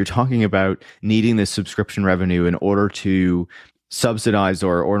because, you're talking about needing this subscription revenue in order to subsidize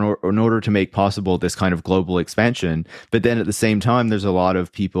or in order to make possible this kind of global expansion. But then at the same time, there's a lot of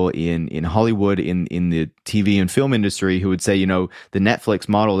people in Hollywood, in the TV and film industry who would say, the Netflix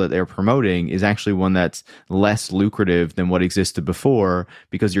model that they're promoting is actually one that's less lucrative than what existed before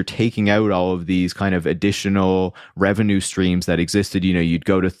because you're taking out all of these kind of additional revenue streams that existed. You'd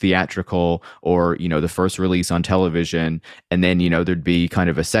go to theatrical or, the first release on television, and then, there'd be kind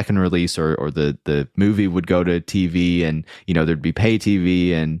of a second release or the movie would go to TV and, there'd be pay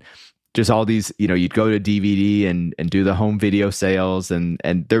TV and just all these, you'd go to DVD and do the home video sales and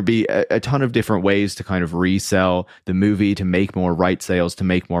there'd be a ton of different ways to kind of resell the movie to make more right sales, to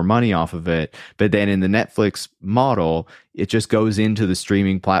make more money off of it. But then in the Netflix model, it just goes into the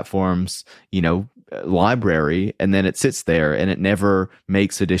streaming platforms, library, and then it sits there and it never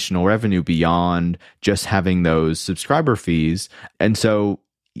makes additional revenue beyond just having those subscriber fees. And so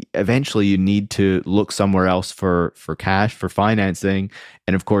eventually you need to look somewhere else for cash, for financing.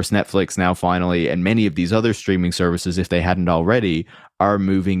 And of course, Netflix now finally, and many of these other streaming services, if they hadn't already, are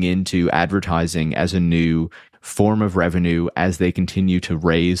moving into advertising as a new form of revenue as they continue to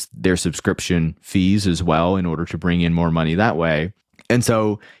raise their subscription fees as well in order to bring in more money that way. And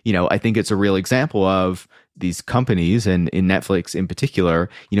so, I think it's a real example of these companies and in Netflix in particular,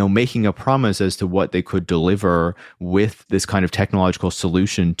 making a promise as to what they could deliver with this kind of technological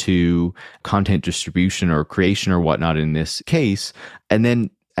solution to content distribution or creation or whatnot in this case. And then,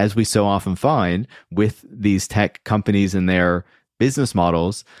 as we so often find with these tech companies and their business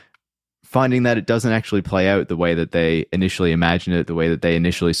models, finding that it doesn't actually play out the way that they initially imagined it, the way that they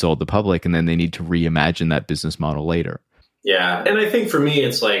initially sold the public, and then they need to reimagine that business model later. Yeah. And I think for me,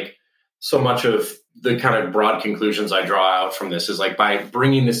 it's like so much of the kind of broad conclusions I draw out from this is like by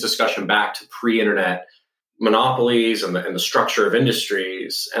bringing this discussion back to pre-internet monopolies and the structure of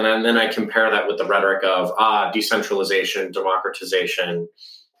industries. And then I compare that with the rhetoric of decentralization, democratization,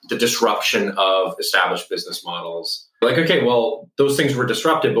 the disruption of established business models. Like, okay, well, those things were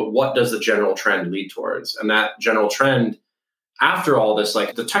disrupted, but what does the general trend lead towards? And that general trend, after all this,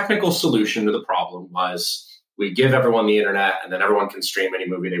 like the technical solution to the problem was we give everyone the internet and then everyone can stream any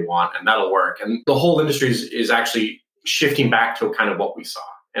movie they want and that'll work. And the whole industry is actually shifting back to kind of what we saw.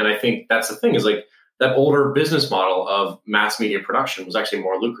 And I think that's the thing is like that older business model of mass media production was actually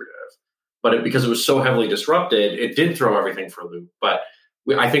more lucrative. But because it was so heavily disrupted, it did throw everything for a loop. But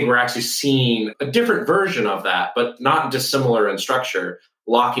I think we're actually seeing a different version of that, but not dissimilar in structure,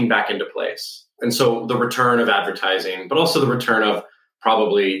 locking back into place. And so the return of advertising, but also the return of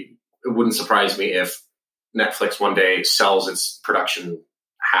probably, it wouldn't surprise me if Netflix one day sells its production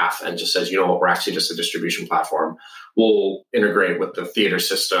half and just says, you know what, we're actually just a distribution platform. We'll integrate with the theater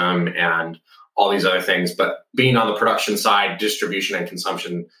system and all these other things. But being on the production side, distribution and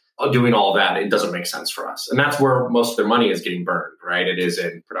consumption, doing all that, it doesn't make sense for us. And that's where most of their money is getting burned, right? It is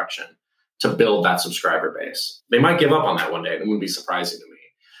in production to build that subscriber base. They might give up on that one day. It wouldn't be surprising to me.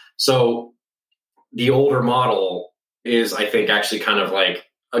 So the older model is, I think, actually kind of like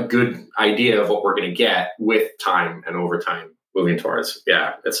a good idea of what we're going to get with time and over time moving towards.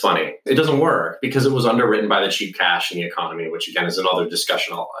 Yeah, it's funny. It doesn't work because it was underwritten by the cheap cash in the economy, which again is another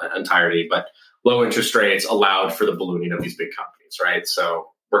discussion entirety, but low interest rates allowed for the ballooning of these big companies, right? So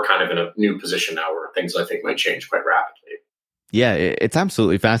we're kind of in a new position now where things I think might change quite rapidly. Yeah, it's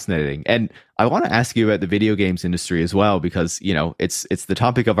absolutely fascinating. And I want to ask you about the video games industry as well, because, you know, it's the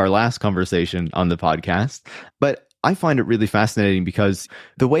topic of our last conversation on the podcast. But I find it really fascinating because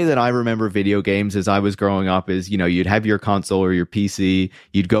the way that I remember video games as I was growing up is, you know, you'd have your console or your PC,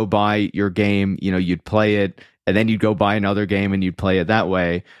 you'd go buy your game, you know, you'd play it, and then you'd go buy another game and you'd play it that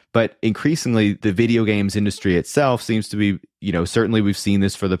way. But increasingly, the video games industry itself seems to be, you know, certainly we've seen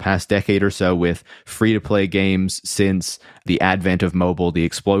this for the past decade or so with free-to-play games since the advent of mobile, the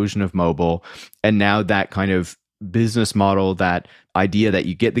explosion of mobile, and now that kind of business model, that idea that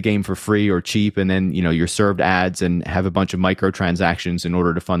you get the game for free or cheap and then, you know, you're served ads and have a bunch of microtransactions in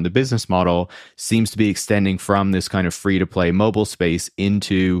order to fund the business model seems to be extending from this kind of free to play mobile space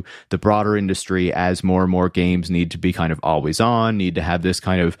into the broader industry as more and more games need to be kind of always on, need to have this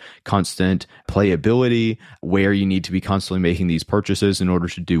kind of constant playability where you need to be constantly making these purchases in order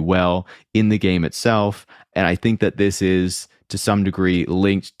to do well in the game itself. And I think that this is to some degree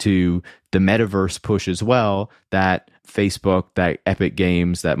linked to the metaverse push as well, that Facebook, that Epic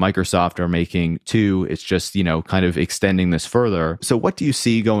Games, that Microsoft are making too. It's just, you know, kind of extending this further. So what do you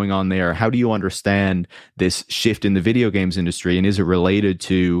see going on there? How do you understand this shift in the video games industry? And is it related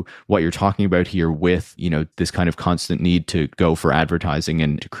to what you're talking about here with, you know, this kind of constant need to go for advertising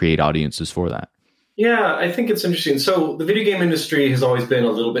and to create audiences for that? Yeah, I think it's interesting. So the video game industry has always been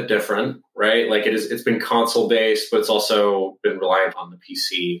a little bit different, right? Like it's been console based, but it's also been reliant on the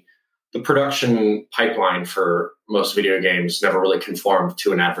PC. The production pipeline for most video games never really conformed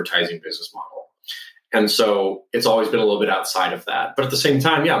to an advertising business model. And so it's always been a little bit outside of that. But at the same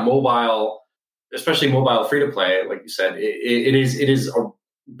time, yeah, mobile, especially mobile free to play, like you said, it is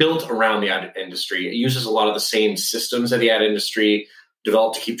built around the ad industry. It uses a lot of the same systems that the ad industry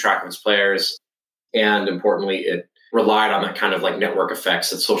developed to keep track of its players. And importantly, it relied on that kind of like network effects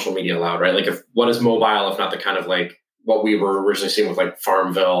that social media allowed, right? Like what is mobile, if not the kind of like what we were originally seeing with like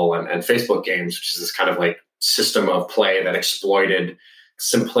Farmville and Facebook games, which is this kind of like system of play that exploited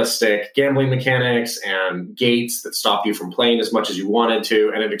simplistic gambling mechanics and gates that stop you from playing as much as you wanted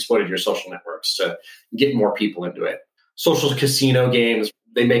to. And it exploited your social networks to get more people into it. Social casino games,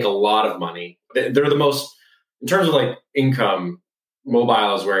 they make a lot of money. They're the most, in terms of like income,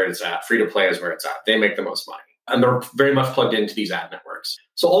 mobile is where it's at. Free to play is where it's at. They make the most money. And they're very much plugged into these ad networks.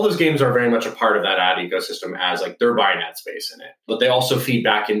 So all those games are very much a part of that ad ecosystem as like they're buying ad space in it. But they also feed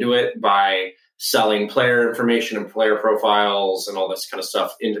back into it by selling player information and player profiles and all this kind of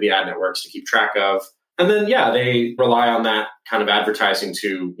stuff into the ad networks to keep track of. And then, yeah, they rely on that kind of advertising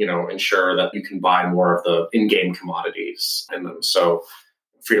to, you know, ensure that you can buy more of the in-game commodities in them. So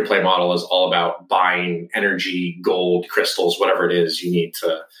free-to-play model is all about buying energy, gold, crystals, whatever it is you need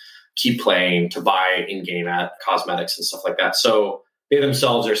to keep playing, to buy in-game cosmetics and stuff like that. So they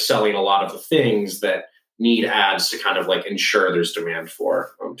themselves are selling a lot of the things that need ads to kind of like ensure there's demand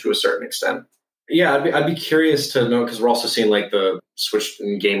for to a certain extent. Yeah, I'd be curious to know, because we're also seeing like the switch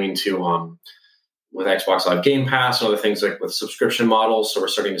in gaming to with Xbox Live Game Pass and other things like with subscription models. So we're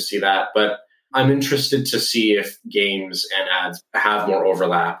starting to see that. But I'm interested to see if games and ads have more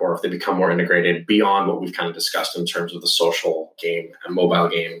overlap or if they become more integrated beyond what we've kind of discussed in terms of the social game and mobile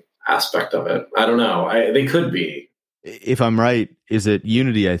game aspect of it. I don't know. They could be. If I'm right, is it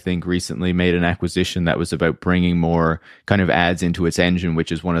Unity, I think, recently made an acquisition that was about bringing more kind of ads into its engine,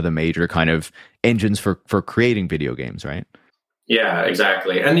 which is one of the major kind of engines for creating video games, right? Yeah,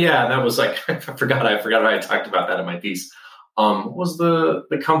 exactly. And yeah, that was like, I forgot I talked about that in my piece. what was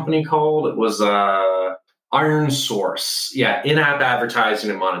the company called? It was Iron Source. Yeah, in-app advertising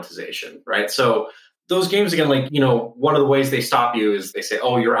and monetization, right? So those games, again, like, one of the ways they stop you is they say,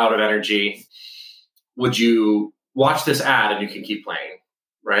 oh, you're out of energy. Would you watch this ad and you can keep playing,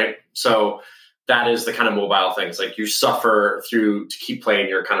 right? So that is the kind of mobile things. Like you suffer to keep playing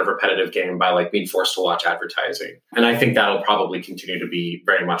your kind of repetitive game by like being forced to watch advertising. And I think that'll probably continue to be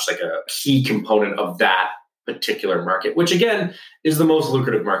very much like a key component of that particular market, which again is the most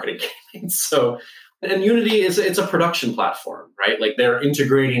lucrative market in gaming. So, and Unity it's a production platform, right? Like they're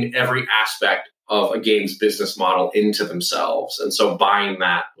integrating every aspect of a game's business model into themselves. And so buying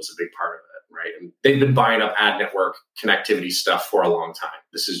that was a big part of it, right? And they've been buying up ad network connectivity stuff for a long time.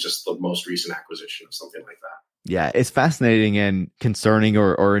 This is just the most recent acquisition of something like that. Yeah, it's fascinating and concerning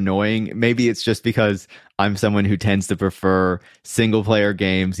or annoying. Maybe it's just because I'm someone who tends to prefer single player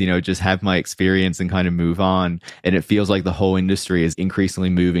games, just have my experience and kind of move on. And it feels like the whole industry is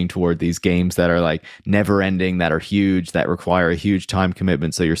increasingly moving toward these games that are like never ending, that are huge, that require a huge time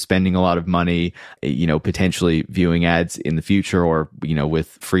commitment. So you're spending a lot of money, potentially viewing ads in the future or,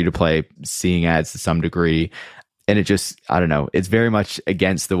 with free to play, seeing ads to some degree. And it just, I don't know, it's very much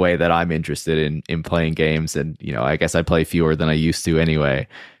against the way that I'm interested in playing games. And, I guess I play fewer than I used to anyway.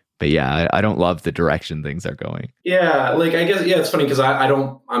 But yeah, I don't love the direction things are going. Yeah, like I guess, it's funny because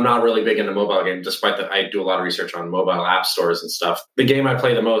I'm not really big into mobile games, despite that I do a lot of research on mobile app stores and stuff. The game I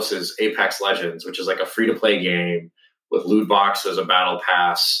play the most is Apex Legends, which is like a free-to-play game with loot boxes, a battle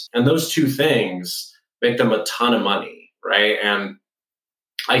pass. And those two things make them a ton of money, right? And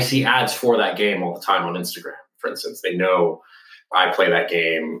I see ads for that game all the time on Instagram. For instance, they know I play that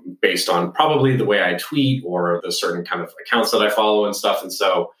game based on probably the way I tweet or the certain kind of accounts that I follow and stuff. And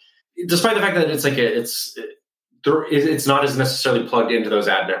so despite the fact that it's like it's not as necessarily plugged into those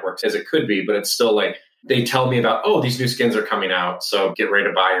ad networks as it could be, but it's still like they tell me about, oh, these new skins are coming out, so get ready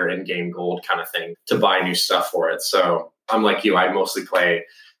to buy your in-game gold kind of thing to buy new stuff for it. So I'm like you, I mostly play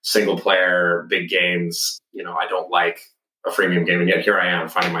single player, big games. I don't like a freemium game, and yet here I am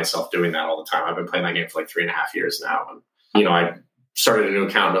finding myself doing that all the time. I've been playing that game for like 3.5 years now. And, I started a new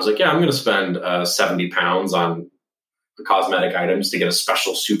account and I was like, yeah, I'm going to spend 70 pounds on cosmetic items to get a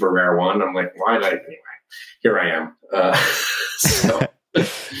special super rare one. I'm like, why did anyway, here I am. So.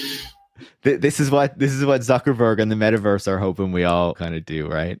 This is what Zuckerberg and the metaverse are hoping we all kind of do,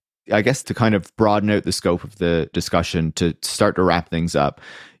 right? I guess to kind of broaden out the scope of the discussion to start to wrap things up,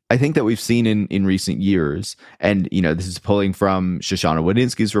 I think that we've seen in recent years, and this is pulling from Shoshana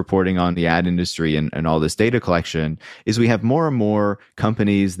Wodinsky's reporting on the ad industry and all this data collection, is we have more and more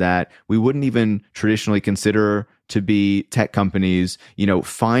companies that we wouldn't even traditionally consider to be tech companies,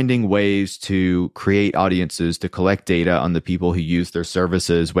 finding ways to create audiences, to collect data on the people who use their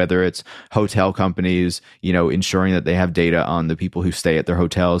services, whether it's hotel companies, ensuring that they have data on the people who stay at their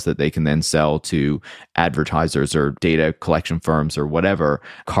hotels that they can then sell to advertisers or data collection firms or whatever.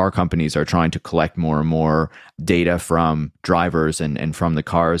 Car companies are trying to collect more and more data from drivers and from the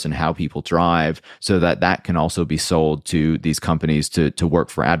cars and how people drive so that can also be sold to these companies to work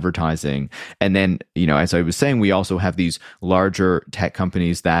for advertising. And then, as I was saying, we also have these larger tech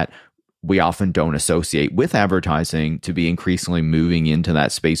companies that we often don't associate with advertising to be increasingly moving into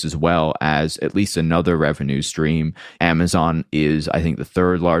that space as well as at least another revenue stream. Amazon is, I think, the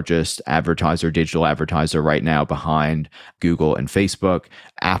third largest digital advertiser right now behind Google and Facebook.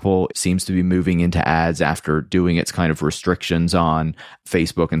 Apple seems to be moving into ads after doing its kind of restrictions on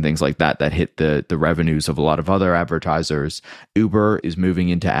Facebook and things like that hit the revenues of a lot of other advertisers. Uber is moving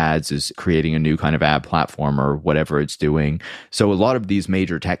into ads, is creating a new kind of ad platform or whatever it's doing. So a lot of these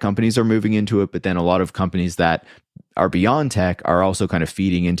major tech companies are moving into it, but then a lot of companies that are beyond tech are also kind of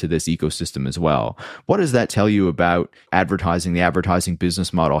feeding into this ecosystem as well. What does that tell you about advertising, the advertising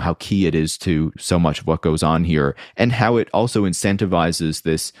business model, how key it is to so much of what goes on here, and how it also incentivizes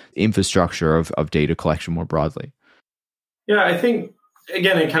this infrastructure of data collection more broadly? Yeah, I think,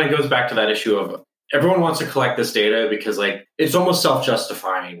 again, it kind of goes back to that issue of everyone wants to collect this data because like it's almost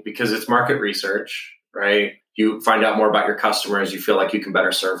self-justifying because it's market research, right? You find out more about your customers, you feel like you can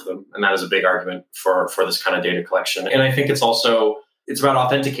better serve them. And that is a big argument for this kind of data collection. And I think it's about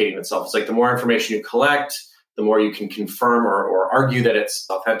authenticating itself. It's like the more information you collect, the more you can confirm or argue that it's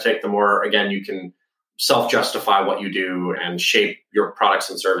authentic, the more, again, you can self-justify what you do and shape your products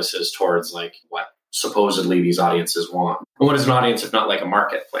and services towards like what supposedly these audiences want. And what is an audience if not like a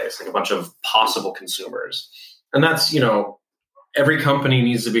marketplace, like a bunch of possible consumers? And that's, every company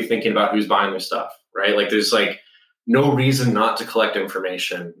needs to be thinking about who's buying their stuff, right? Like there's like no reason not to collect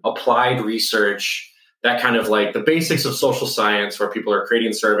information. Applied research, that kind of like the basics of social science where people are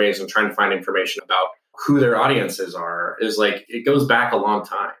creating surveys and trying to find information about who their audiences are is like, it goes back a long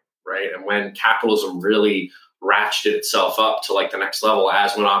time, right? And when capitalism really ratcheted itself up to like the next level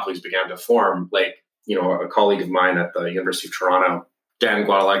as monopolies began to form, like, a colleague of mine at the University of Toronto, Dan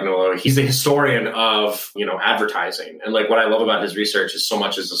Guadagnolo, he's a historian of, advertising. And like, what I love about his research is so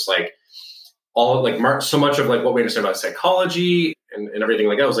much is just like so much of like what we understand about psychology and everything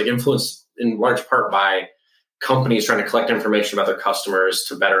like that was like influenced in large part by companies trying to collect information about their customers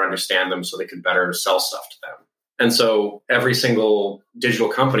to better understand them so they could better sell stuff to them. And so every single digital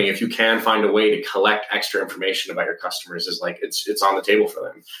company, if you can find a way to collect extra information about your customers, is like it's on the table for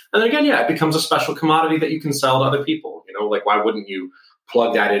them. And then again, it becomes a special commodity that you can sell to other people. Like why wouldn't you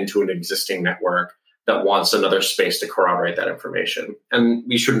plug that into an existing network that wants another space to corroborate that information? And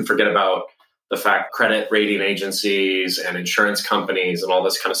we shouldn't forget about the fact credit rating agencies and insurance companies and all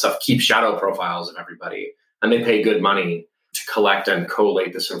this kind of stuff keep shadow profiles of everybody, and they pay good money to collect and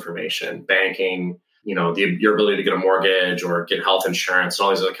collate this information. Banking, your ability to get a mortgage or get health insurance and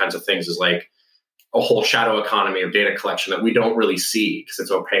all these other kinds of things is like a whole shadow economy of data collection that we don't really see because it's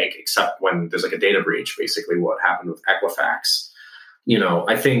opaque, except when there's like a data breach, basically what happened with Equifax.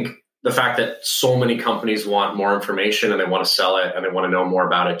 I think the fact that so many companies want more information and they want to sell it and they want to know more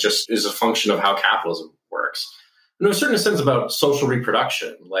about it just is a function of how capitalism works. And in a certain sense about social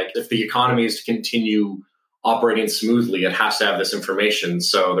reproduction, like if the economy is to continue operating smoothly, it has to have this information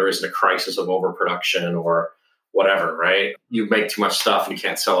so there isn't a crisis of overproduction or whatever, right? You make too much stuff and you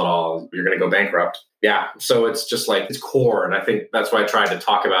can't sell it all, you're going to go bankrupt. Yeah. So it's just like, it's core. And I think that's what I tried to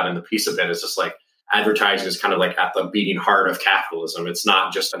talk about in the piece of it is just like advertising is kind of like at the beating heart of capitalism. It's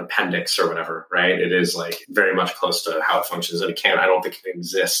not just an appendix or whatever, right? It is like very much close to how it functions. And I don't think it can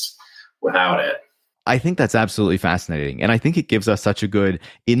exist without it. I think that's absolutely fascinating. And I think it gives us such a good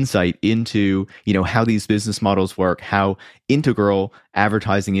insight into, how these business models work, how integral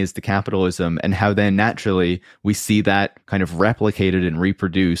advertising is to capitalism, and how then naturally we see that kind of replicated and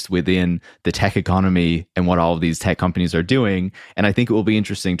reproduced within the tech economy and what all of these tech companies are doing. And I think it will be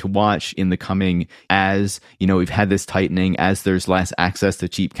interesting to watch in the coming as, we've had this tightening, as there's less access to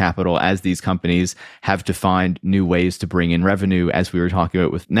cheap capital, as these companies have to find new ways to bring in revenue, as we were talking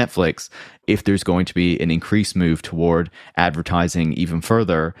about with Netflix, if there's going to be an increased move toward advertising even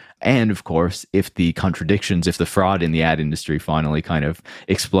further. And of course, if the fraud in the ad industry finally kind of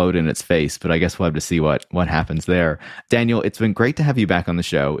explode in its face. But I guess we'll have to see what happens there. Daniel, it's been great to have you back on the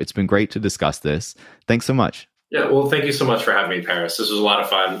show. It's been great to discuss this. Thanks so much. Yeah, well, thank you so much for having me, Paris. This was a lot of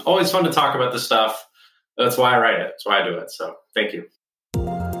fun. Always fun to talk about this stuff. That's why I write it. That's why I do it. So thank you.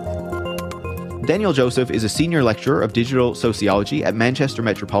 Daniel Joseph is a senior lecturer of digital sociology at Manchester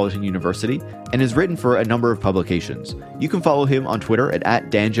Metropolitan University and has written for a number of publications. You can follow him on Twitter at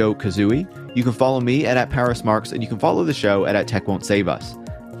 @DanjoKazooie. You can follow me at Paris Marks, and you can follow the show at Tech Won't Save Us.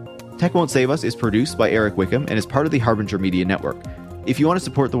 Tech Won't Save Us is produced by Eric Wickham and is part of the Harbinger Media Network. If you want to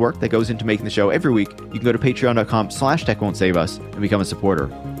support the work that goes into making the show every week, you can go to patreon.com/techwon'tsaveus and become a supporter.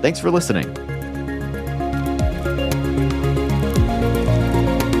 Thanks for listening.